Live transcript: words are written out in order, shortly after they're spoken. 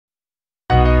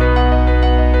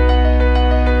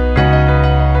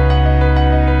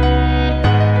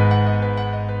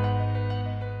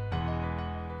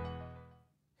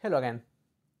Hello again.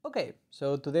 Okay,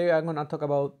 so today I'm gonna talk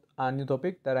about a new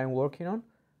topic that I'm working on,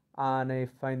 and I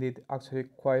find it actually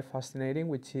quite fascinating,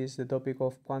 which is the topic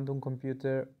of quantum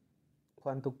computing,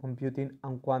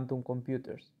 and quantum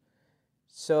computers.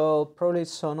 So probably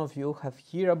some of you have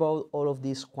heard about all of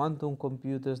these quantum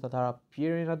computers that are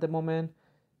appearing at the moment.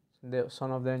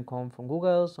 Some of them come from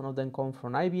Google, some of them come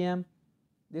from IBM.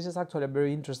 This is actually a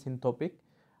very interesting topic,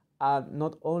 and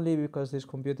not only because these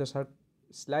computers are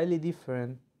slightly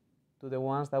different to the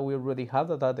ones that we already have,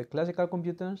 that are the classical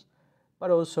computers, but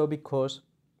also because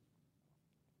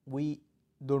we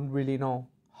don't really know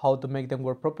how to make them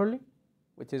work properly,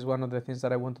 which is one of the things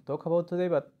that I want to talk about today,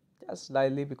 but just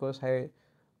slightly because I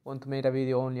want to make a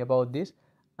video only about this.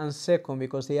 And second,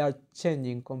 because they are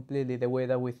changing completely the way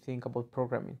that we think about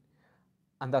programming.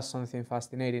 And that's something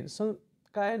fascinating. So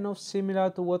kind of similar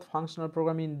to what functional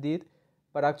programming did,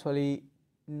 but actually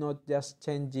not just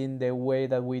changing the way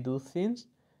that we do things,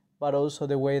 but also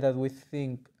the way that we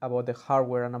think about the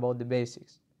hardware and about the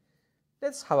basics.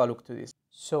 Let's have a look to this.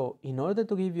 So in order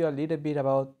to give you a little bit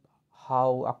about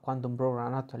how a quantum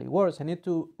program actually works, I need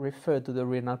to refer to the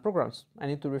real programs. I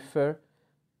need to refer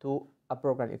to a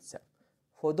program itself.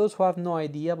 For those who have no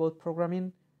idea about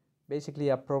programming, basically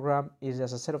a program is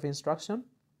just a set of instructions.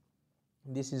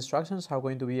 These instructions are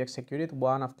going to be executed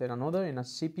one after another in a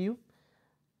CPU,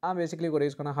 and basically what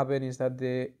is going to happen is that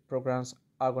the programs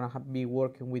are going to be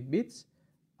working with bits,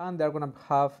 and they're going to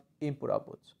have input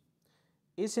outputs.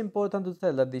 It's important to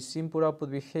tell that this input output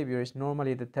behavior is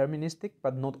normally deterministic,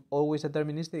 but not always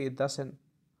deterministic. It doesn't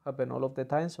happen all of the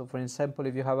time. So for example,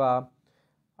 if you have a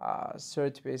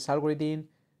search-based algorithm,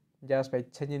 just by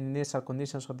changing the initial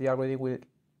conditions of the algorithm will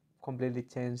completely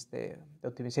change the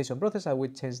optimization process and will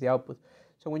change the output.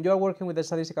 So when you are working with the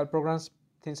statistical programs,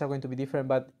 things are going to be different,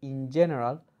 but in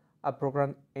general, a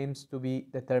program aims to be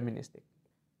deterministic.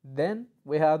 Then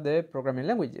we have the programming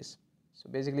languages. So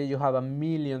basically you have a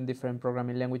million different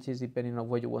programming languages depending on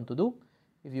what you want to do.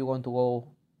 If you want to go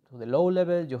to the low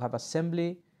level, you have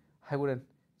assembly. I wouldn't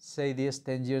say this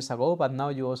 10 years ago, but now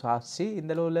you also have C in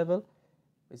the low level,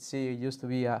 which C used to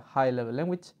be a high level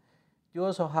language. You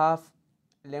also have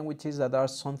languages that are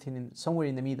somewhere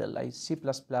in the middle, like C++,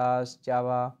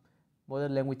 Java,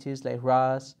 modern languages like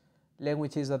Rust,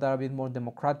 languages that are a bit more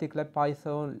democratic like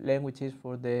Python, languages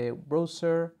for the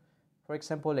browser, for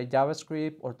example, like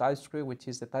JavaScript or TypeScript, which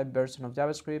is the type version of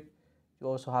JavaScript. You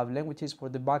also have languages for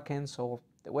the backend, so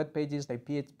the web pages like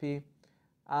PHP,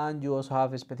 and you also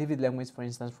have a specific language, for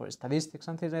instance, for statistics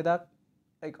and things like that,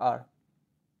 like R.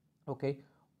 Okay,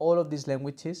 all of these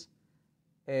languages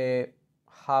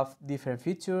have different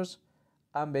features,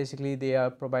 and basically they are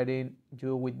providing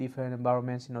you with different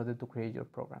environments in order to create your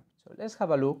program. So let's have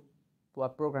a look to a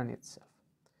program itself.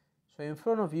 So in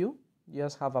front of you, you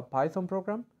just have a Python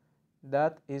program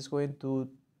that is going to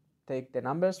take the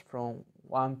numbers from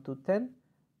 1 to 10,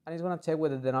 and it's going to check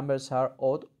whether the numbers are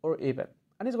odd or even,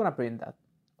 and it's going to print that.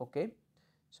 Okay,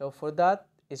 so for that,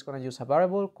 it's going to use a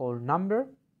variable called number.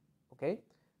 Okay,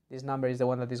 this number is the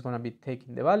one that is going to be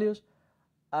taking the values,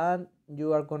 and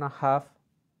you are going to have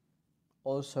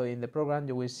also in the program,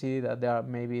 you will see that there are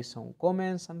maybe some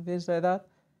comments and things like that,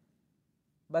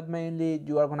 but mainly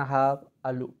you are going to have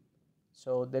a loop.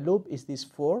 So the loop is this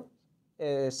for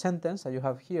sentence that you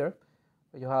have here.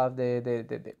 You have the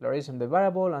declaration of the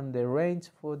variable and the range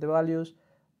for the values,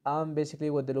 and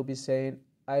basically what the loop is saying,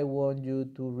 I want you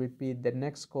to repeat the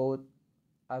next code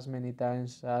as many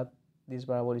times that this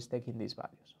variable is taking these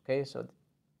values. Okay, so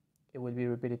it will be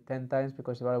repeated 10 times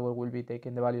because the variable will be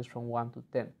taking the values from 1 to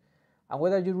 10. And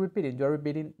what are you repeating? You are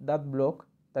repeating that block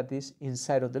that is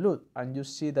inside of the loop, and you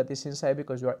see that it's inside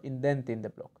because you are indenting the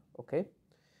block. Okay,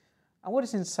 and what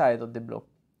is inside of the block?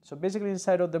 So basically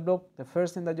inside of the block, the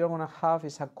first thing that you're going to have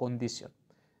is a condition.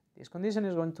 This condition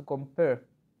is going to compare,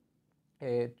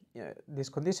 this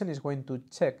condition is going to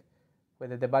check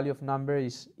whether the value of number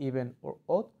is even or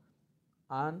odd,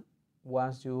 and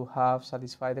once you have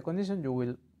satisfied the condition, you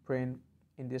will print,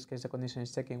 in this case the condition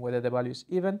is checking whether the value is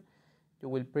even, you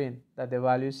will print that the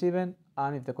value is even,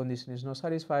 and if the condition is not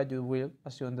satisfied, you will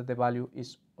assume that the value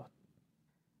is odd.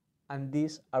 And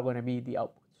these are going to be the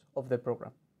outputs of the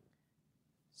program.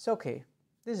 So okay,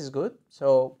 this is good.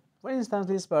 So for instance,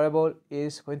 this variable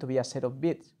is going to be a set of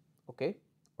bits, okay,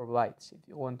 or bytes if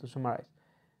you want to summarize.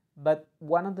 But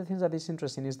one of the things that is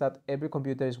interesting is that every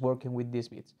computer is working with these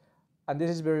bits, and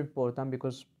this is very important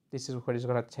because this is where it's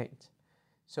going to change.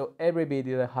 So every bit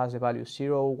either has the value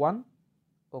 0 or 1,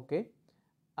 okay,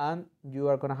 and you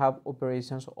are going to have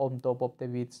operations on top of the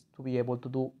bits to be able to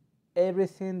do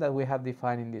everything that we have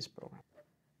defined in this program.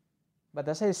 But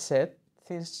as I said,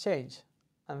 things change,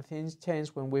 and things change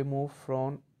when we move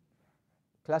from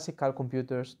classical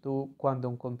computers to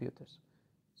quantum computers.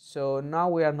 So now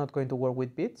we are not going to work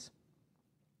with bits.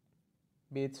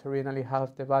 Bits originally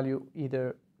have the value,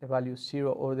 either the value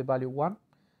 0 or the value 1.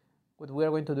 What we are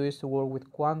going to do is to work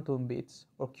with quantum bits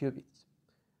or qubits,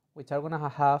 which are going to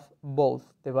have both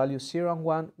the value 0 and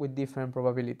 1 with different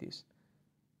probabilities.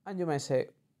 And you might say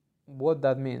what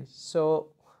that means. So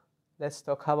let's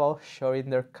talk about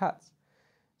Schrödinger cats.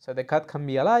 So the cat can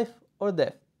be alive or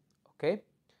dead, okay?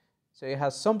 So it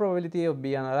has some probability of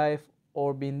being alive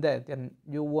or being dead, and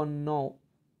you won't know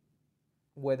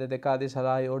whether the cat is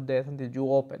alive or dead until you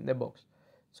open the box.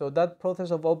 So that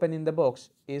process of opening the box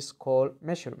is called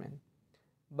measurement.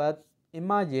 But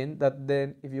imagine that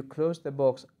then if you close the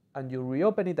box and you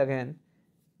reopen it again,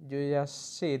 you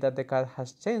just see that the cat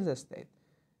has changed the state.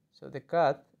 So the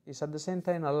cat is at the same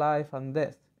time alive and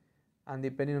dead. And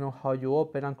depending on how you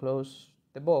open and close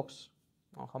the box,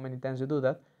 or how many times you do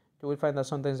that, you will find that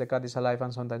sometimes the cat is alive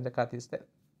and sometimes the cat is dead.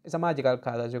 It's a magical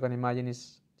cat, as you can imagine.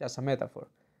 It's just a metaphor.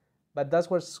 But that's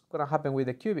what's going to happen with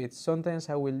the qubits. Sometimes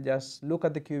I will just look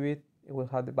at the qubit, it will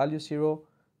have the value 0.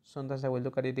 Sometimes I will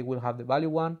look at it, it will have the value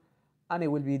 1. And it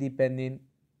will be depending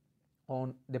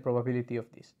on the probability of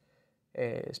these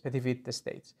specific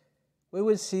states. We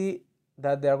will see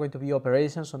that there are going to be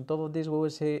operations on top of this. We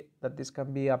will see that this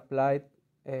can be applied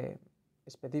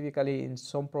specifically in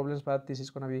some problems, but this is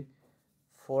going to be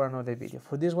for another video.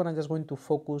 For this one, I'm just going to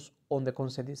focus on the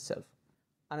concept itself.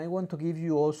 And I want to give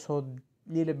you also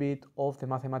a little bit of the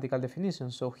mathematical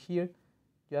definition. So here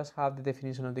you just have the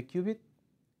definition of the qubit.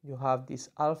 You have this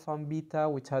alpha and beta,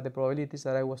 which are the probabilities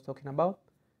that I was talking about,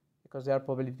 because they are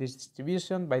probabilities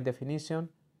distribution. By definition,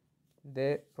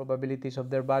 the probabilities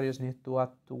of their values need to add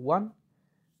to 1,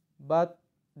 but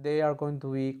they are going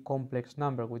to be complex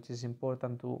numbers, which is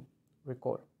important to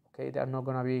record. Okay, they are not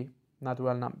going to be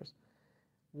natural numbers.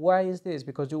 Why is this?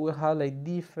 Because you will have like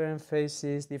different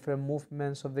phases, different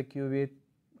movements of the qubit.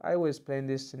 I will explain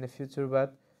this in the future,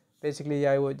 but basically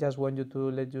I would just want you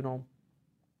to let you know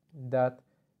that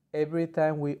every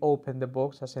time we open the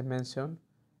box, as I mentioned,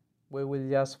 we will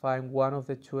just find one of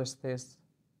the two states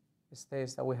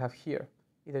that we have here,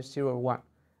 either 0 or 1.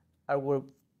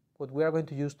 What we are going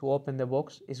to use to open the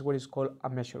box is what is called a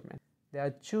measurement. There are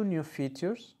two new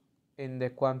features in the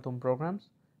quantum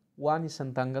programs. One is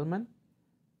entanglement.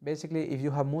 Basically, if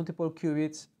you have multiple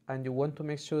qubits and you want to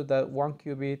make sure that one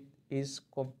qubit is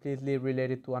completely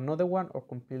related to another one or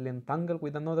completely entangled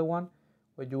with another one,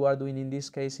 what you are doing in this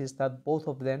case is that both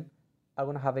of them are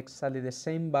going to have exactly the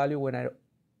same value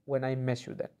when I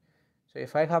measure them. So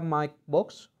if I have my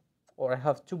box, or I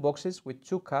have two boxes with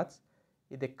two cats,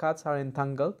 if the cats are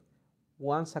entangled,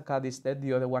 once a cat is dead,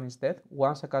 the other one is dead.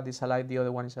 Once a cat is alive, the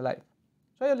other one is alive.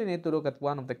 So I only need to look at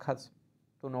one of the cats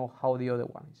to know how the other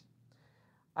one is.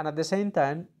 And at the same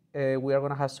time, we are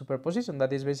going to have superposition.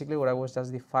 That is basically what I was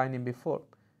just defining before.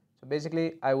 So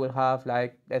basically, I will have,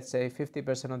 like, let's say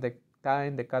 50% of the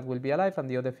time the cat will be alive and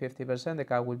the other 50% the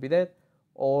cat will be dead,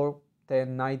 or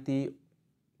 10, 90,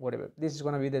 whatever. This is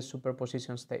going to be the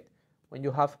superposition state, when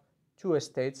you have two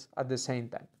states at the same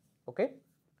time, okay?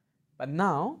 But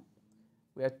now,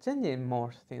 we are changing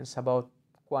more things about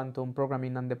quantum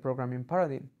programming and the programming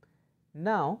paradigm.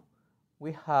 Now,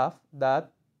 we have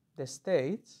that the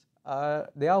states the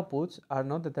outputs are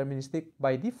not deterministic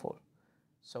by default.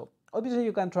 So obviously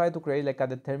you can try to create like a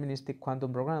deterministic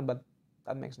quantum program, but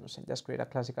that makes no sense. Just create a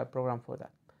classical program for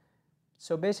that.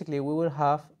 So basically we will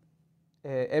have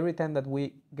every time that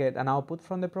we get an output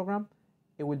from the program,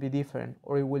 it will be different,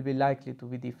 or it will be likely to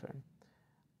be different.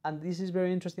 And this is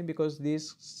very interesting because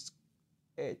this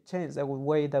changes the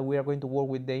way that we are going to work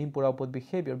with the input-output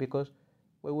behavior, because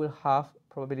we will have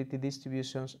probability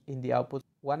distributions in the output.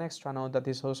 One extra note that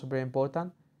is also very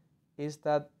important is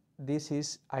that this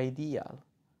is ideal,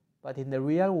 but in the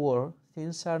real world,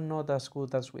 things are not as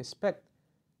good as we expect,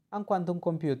 and quantum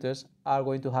computers are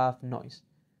going to have noise.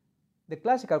 The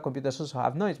classical computers also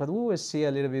have noise, but we will see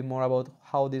a little bit more about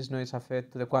how this noise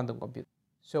affects the quantum computer.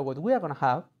 So what we are going to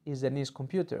have is the NISQ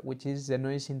computer, which is the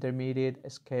noise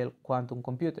intermediate scale quantum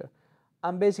computer.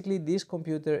 And basically this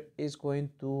computer is going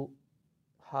to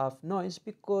have noise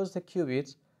because the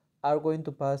qubits are going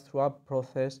to pass through a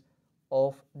process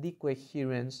of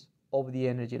decoherence of the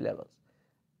energy levels.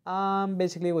 And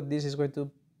basically what this is going to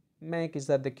make is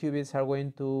that the qubits are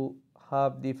going to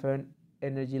have different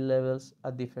energy levels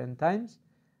at different times,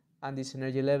 and these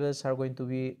energy levels are going to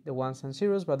be the ones and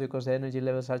zeros, but because the energy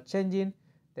levels are changing,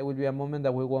 there will be a moment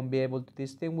that we won't be able to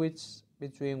distinguish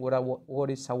between what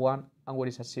is a 1 and what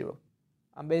is a 0.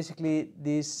 And basically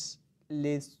this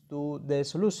leads to the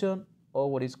solution of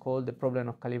what is called the problem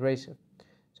of calibration.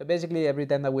 So basically every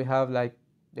time that we have like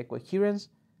the coherence,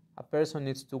 A person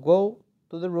needs to go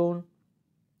to the room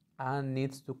and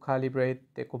needs to calibrate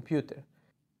the computer.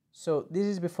 So this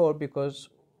is before, because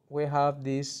we have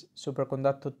these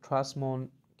superconductor Trust-Mont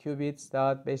qubits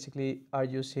that basically are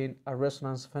using a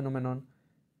resonance phenomenon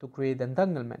to create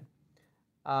entanglement.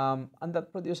 And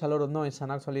that produces a lot of noise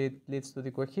and actually it leads to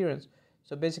decoherence.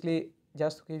 So basically,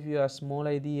 just to give you a small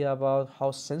idea about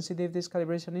how sensitive this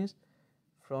calibration is,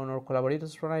 from our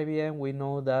collaborators from IBM, we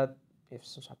know that if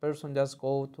a person just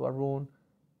go to a room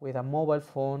with a mobile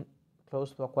phone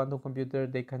close to a quantum computer,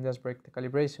 they can just break the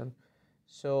calibration.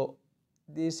 So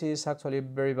this is actually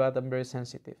very bad and very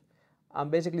sensitive. And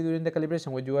basically during the calibration,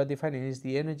 what you are defining is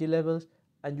the energy levels,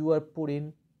 and you are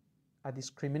putting a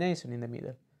discrimination in the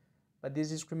middle. But this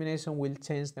discrimination will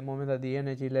change the moment that the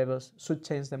energy levels, should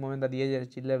change the moment that the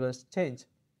energy levels change.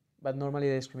 But normally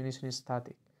the discrimination is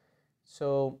static.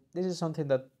 So this is something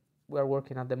that we are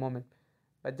working at the moment.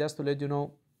 But just to let you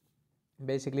know,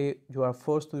 basically you are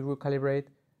forced to recalibrate,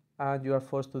 and you are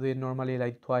forced to do it normally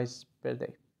like twice per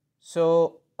day.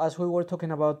 So as we were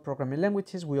talking about programming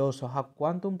languages, we also have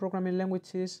quantum programming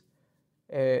languages.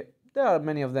 There are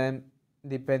many of them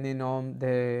depending on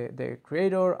the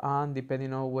creator and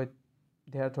depending on what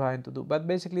they are trying to do. But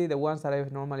basically the ones that I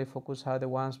normally focus are the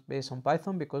ones based on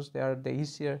Python, because they are the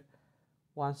easier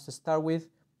ones to start with,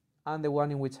 and the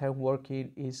one in which I'm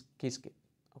working is Qiskit.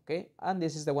 Okay, and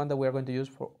this is the one that we are going to use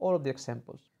for all of the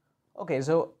examples. Okay,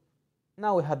 so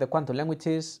now we have the quantum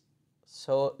languages,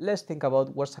 so let's think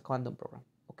about what's a quantum program.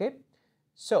 Okay,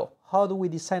 so how do we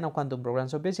design a quantum program?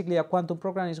 So basically a quantum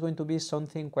program is going to be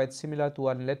something quite similar to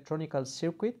an electronic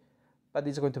circuit, but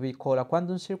it's going to be called a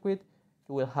quantum circuit.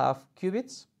 You will have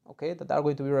qubits, okay, that are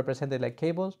going to be represented like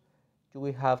cables. You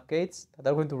will have gates that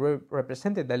are going to be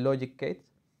represented like logic gates,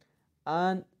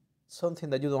 and something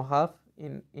that you don't have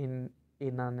in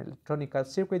an electronic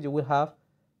circuit, you will have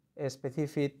a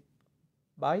specific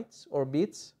bytes or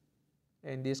bits.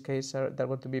 In this case, they're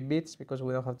going to be bits because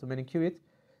we don't have too many qubits.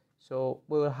 So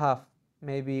we will have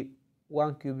maybe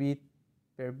one qubit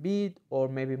per bit, or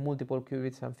maybe multiple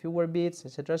qubits and fewer bits,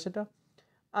 etc., etc.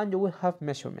 And you will have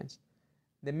measurements.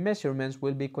 The measurements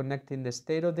will be connecting the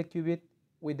state of the qubit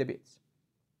with the bits.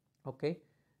 Okay,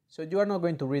 so you are not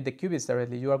going to read the qubits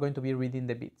directly, you are going to be reading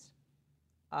the bits,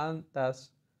 and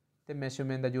that's the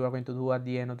measurement that you are going to do at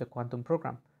the end of the quantum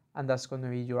program, and that's going to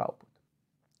be your output.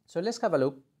 So let's have a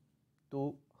look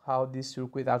to how this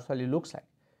circuit actually looks like.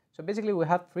 So basically we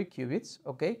have 3 qubits,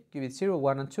 okay, qubit 0,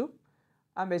 1, and 2,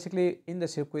 and basically in the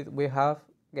circuit we have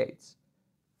gates.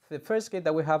 The first gate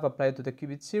that we have applied to the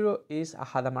qubit 0 is a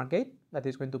Hadamard gate that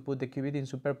is going to put the qubit in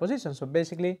superposition. So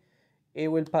basically it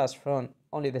will pass from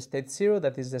only the state 0,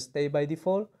 that is the state by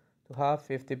default, to have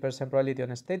 50% probability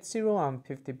on state 0 and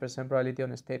 50% probability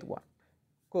on state 1.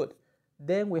 Good.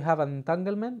 Then we have an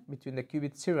entanglement between the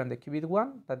qubit 0 and the qubit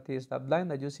 1, that is that line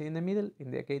that you see in the middle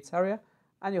in the gates area,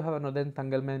 and you have another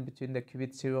entanglement between the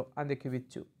qubit 0 and the qubit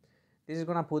 2. This is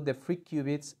going to put the 3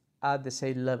 qubits at the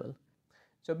same level.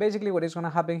 So basically what is going to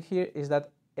happen here is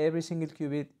that every single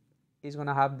qubit is going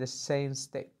to have the same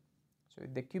state. So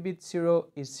if the qubit 0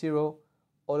 is 0,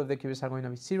 all of the qubits are going to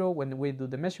be 0 when we do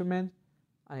the measurement,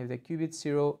 and if the qubit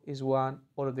 0 is 1,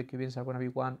 all of the qubits are going to be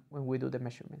 1 when we do the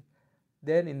measurement.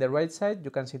 Then in the right side you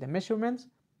can see the measurements,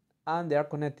 and they are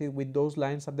connected with those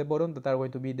lines at the bottom that are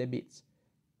going to be the bits,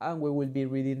 and we will be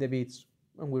reading the bits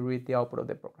when we read the output of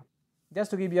the program.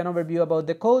 Just to give you an overview about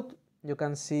the code, you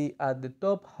can see at the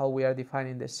top how we are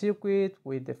defining the circuit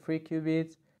with the 3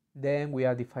 qubits. Then we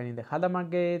are defining the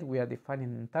Hadamard gate, we are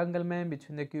defining entanglement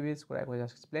between the qubits, what I was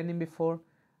just explaining before,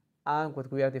 and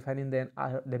what we are defining then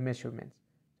are the measurements.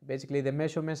 Basically the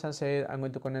measurements, I said, I'm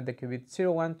going to connect the qubit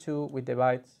 0, 1, 2 with the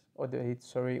bytes, or the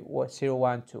bits, sorry, 0,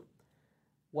 1, 2.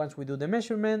 Once we do the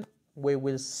measurement, we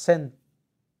will send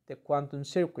the quantum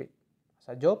circuit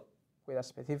as a job with a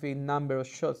specific number of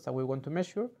shots that we want to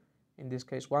measure, in this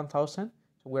case 1000.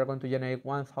 So we are going to generate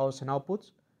 1000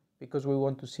 outputs because we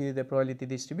want to see the probability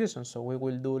distribution. So we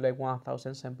will do like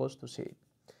 1000 samples to see it.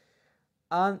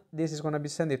 And this is going to be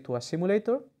sent to a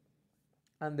simulator.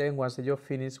 And then once the job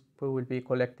finishes, we will be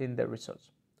collecting the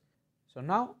results. So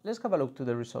now let's have a look to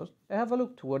the results. Let's have a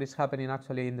look to what is happening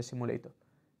actually in the simulator.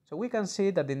 So we can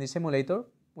see that in the simulator,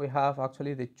 we have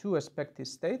actually the 2 expected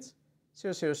states,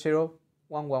 0, 0, 0,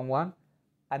 1, 1, 1,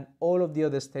 and all of the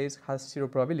other states has 0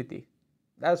 probability.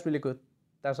 That's really good.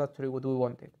 That's actually what we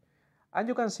wanted. And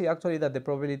you can see actually that the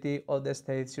probability of the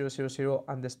state 0, 0, 0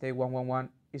 and the state 1, 1, 1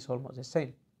 is almost the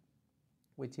same,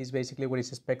 which is basically what is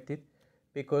expected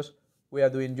because we are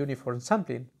doing uniform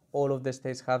sampling. All of the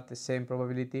states have the same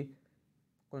probability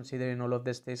considering all of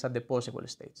the states are the possible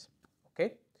states.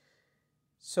 Okay?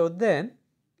 So then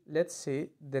let's see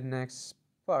the next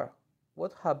part.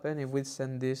 What happens if we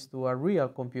send this to a real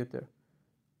computer?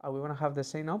 Are we going to have the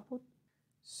same output?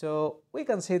 So we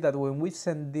can see that when we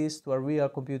send this to a real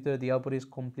computer, the output is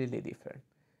completely different.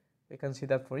 We can see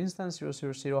that, for instance,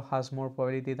 000 has more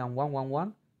probability than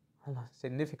 111, a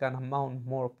significant amount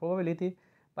more probability,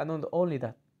 but not only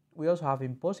that, we also have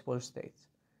impossible states.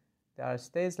 There are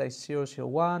states like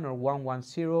 001 or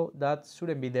 110 that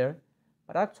shouldn't be there,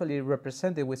 but actually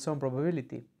represented with some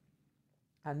probability.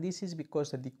 And this is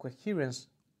because of the coherence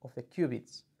of the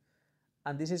qubits.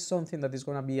 And this is something that is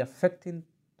going to be affecting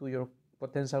to your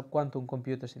potential quantum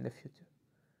computers in the future.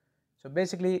 So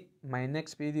basically, my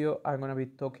next video I'm going to be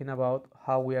talking about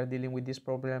how we are dealing with this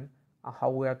problem and how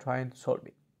we are trying to solve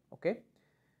it, okay?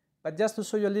 But just to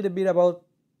show you a little bit about,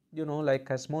 like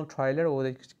a small trailer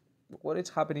or what is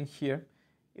happening here,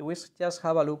 if we just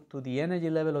have a look to the energy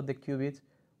level of the qubits,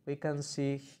 we can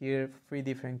see here 3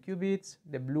 different qubits,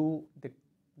 the blue,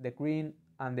 the green,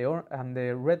 and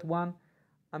the red one.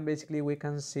 And basically we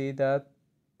can see that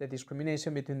the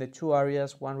discrimination between the two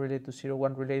areas, one related to 0,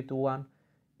 one related to 1,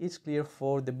 is clear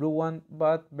for the blue one,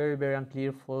 but very, very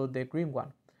unclear for the green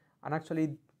one. And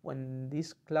actually, when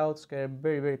these clouds get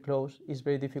very, very close, it's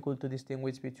very difficult to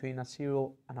distinguish between a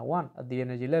 0 and a 1 at the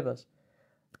energy levels.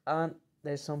 And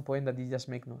there's some point that it just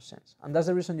makes no sense. And that's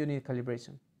the reason you need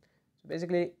calibration. So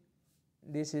basically,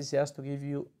 this is just to give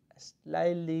you a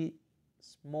slightly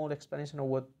small explanation of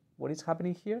what is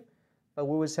happening here, but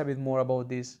we will say a bit more about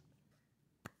this.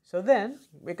 So then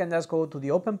we can just go to the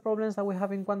open problems that we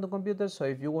have in quantum computers. So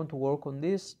if you want to work on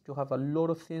this, you have a lot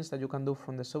of things that you can do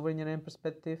from the software engineering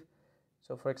perspective.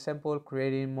 So for example,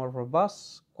 creating more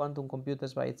robust quantum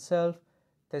computers by itself,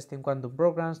 testing quantum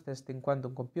programs, testing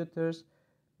quantum computers,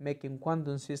 making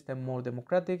quantum system more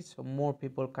democratic so more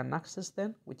people can access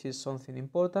them, which is something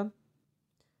important.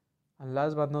 And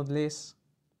last but not least,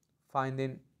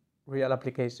 finding real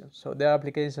applications. So there are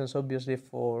applications obviously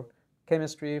for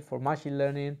chemistry, for machine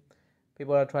learning.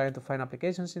 People are trying to find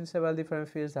applications in several different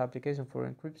fields, the application for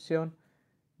encryption,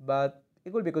 but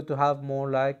it would be good to have more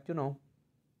like,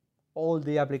 all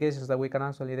the applications that we can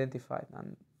actually identify.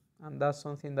 And that's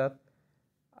something that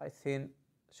I think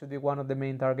should be one of the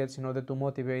main targets in order to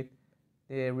motivate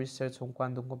the research on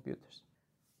quantum computers.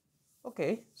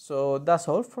 Okay, so that's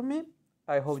all from me.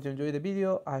 I hope you enjoyed the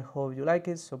video. I hope you like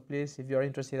it. So please, if you are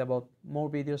interested about more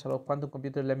videos about quantum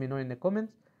computers, let me know in the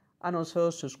comments. And also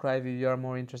subscribe if you are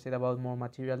more interested about more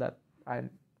material that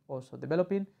I'm also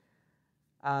developing.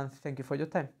 And thank you for your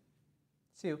time.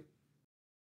 See you.